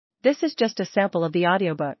This is just a sample of the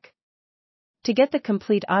audiobook. To get the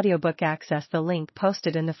complete audiobook, access the link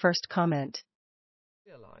posted in the first comment.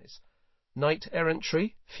 Realize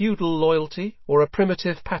knight-errantry, feudal loyalty, or a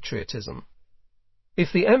primitive patriotism.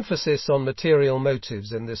 If the emphasis on material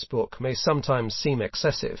motives in this book may sometimes seem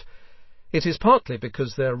excessive, it is partly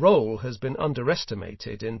because their role has been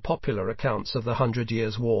underestimated in popular accounts of the 100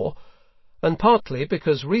 Years' War, and partly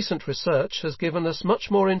because recent research has given us much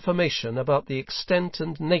more information about the extent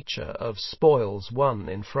and nature of spoils won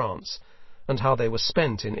in France, and how they were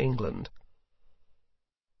spent in England.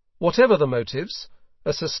 Whatever the motives,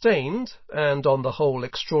 a sustained, and on the whole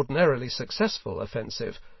extraordinarily successful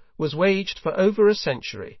offensive was waged for over a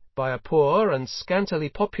century by a poor and scantily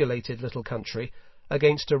populated little country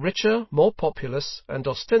against a richer, more populous, and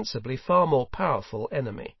ostensibly far more powerful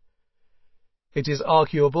enemy. It is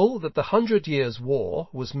arguable that the 100 Years' War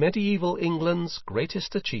was medieval England's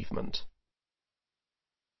greatest achievement.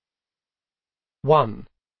 1.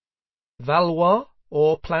 Valois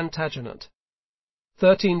or Plantagenet,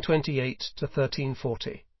 1328 to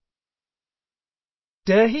 1340.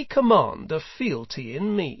 Dare he command a fealty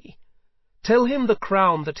in me? Tell him the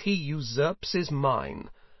crown that he usurps is mine,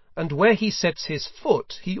 and where he sets his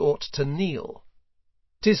foot he ought to kneel.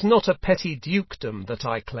 'Tis not a petty dukedom that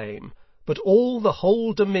I claim, but all the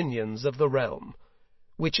whole dominions of the realm,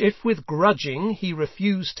 which if with grudging he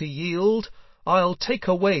refuse to yield, I'll take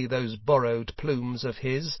away those borrowed plumes of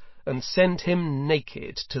his, and send him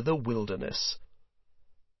naked to the wilderness.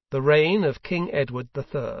 The reign of King Edward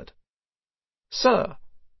III. Sir,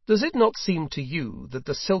 does it not seem to you that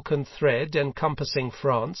the silken thread encompassing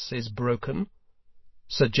France is broken?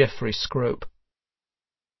 Sir Geoffrey Scrope.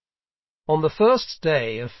 On the first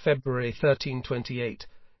day of February 1328,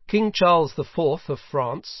 King Charles IV of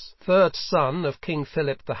France, third son of King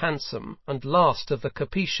Philip the Handsome and last of the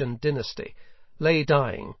Capetian dynasty, lay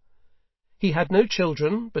dying. He had no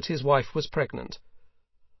children, but his wife was pregnant.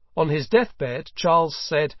 On his deathbed, Charles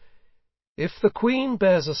said, "If the Queen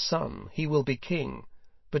bears a son, he will be king,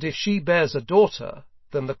 but if she bears a daughter,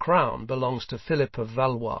 then the crown belongs to Philip of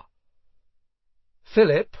Valois."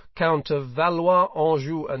 Philip, Count of Valois,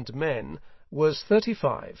 Anjou and Maine, was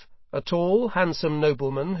 35, a tall, handsome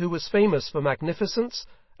nobleman who was famous for magnificence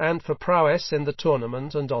and for prowess in the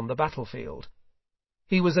tournament and on the battlefield.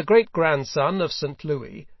 He was a great-grandson of St.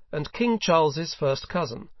 Louis, and King Charles's first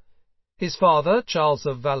cousin. His father, Charles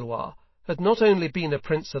of Valois, had not only been a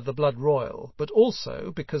prince of the blood royal, but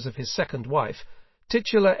also, because of his second wife,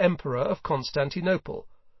 titular emperor of Constantinople,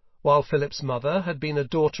 while Philip's mother had been a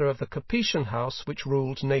daughter of the Capetian house which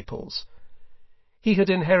ruled Naples. He had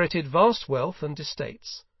inherited vast wealth and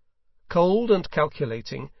estates. Cold and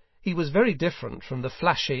calculating, he was very different from the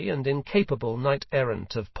flashy and incapable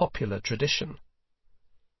knight-errant of popular tradition.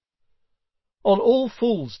 On All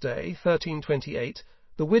Fool's Day, 1328,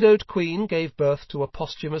 the widowed queen gave birth to a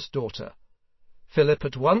posthumous daughter. Philip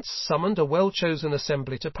at once summoned a well-chosen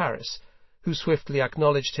assembly to Paris, who swiftly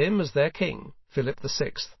acknowledged him as their king, Philip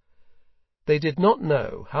VI. They did not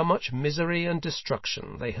know how much misery and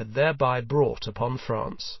destruction they had thereby brought upon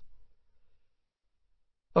France.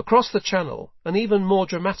 Across the Channel, an even more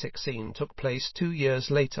dramatic scene took place 2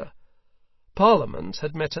 years later. Parliament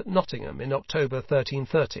had met at Nottingham in October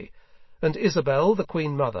 1330, and Isabel, the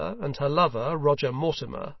Queen Mother, and her lover, Roger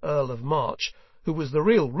Mortimer, Earl of March, who was the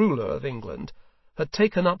real ruler of England, had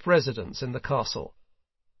taken up residence in the castle.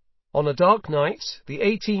 On a dark night, the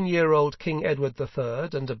 18-year-old King Edward III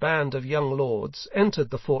and a band of young lords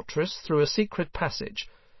entered the fortress through a secret passage,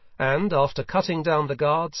 and, after cutting down the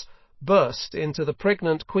guards, burst into the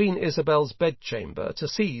pregnant Queen Isabel's bedchamber to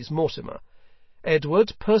seize Mortimer.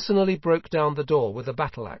 Edward personally broke down the door with a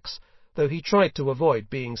battle-axe, though he tried to avoid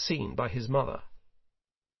being seen by his mother.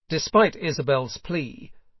 Despite Isabel's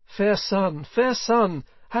plea, fair son,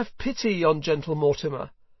 have pity on gentle Mortimer,"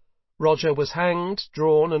 Roger was hanged,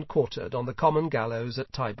 drawn, and quartered on the common gallows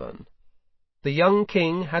at Tyburn. The young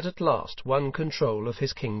king had at last won control of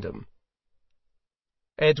his kingdom.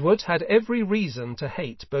 Edward had every reason to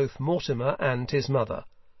hate both Mortimer and his mother.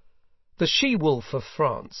 The she-wolf of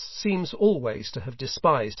France seems always to have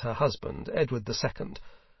despised her husband, Edward II,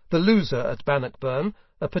 the loser at Bannockburn,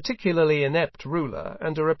 a particularly inept ruler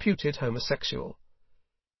and a reputed homosexual.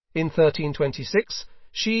 In 1326,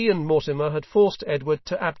 she and Mortimer had forced Edward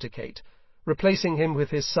to abdicate, replacing him with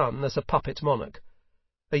his son as a puppet monarch.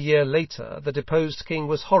 A year later, the deposed king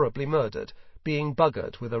was horribly murdered, being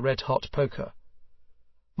buggered with a red-hot poker.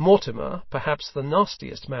 Mortimer, perhaps the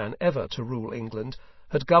nastiest man ever to rule England,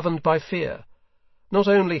 had governed by fear. Not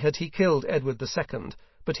only had he killed Edward II,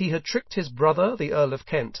 but he had tricked his brother, the Earl of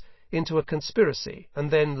Kent, into a conspiracy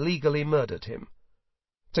and then legally murdered him.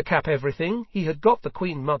 To cap everything, he had got the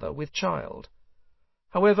Queen Mother with child.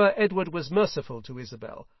 However, Edward was merciful to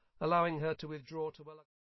Isabel, allowing her to withdraw to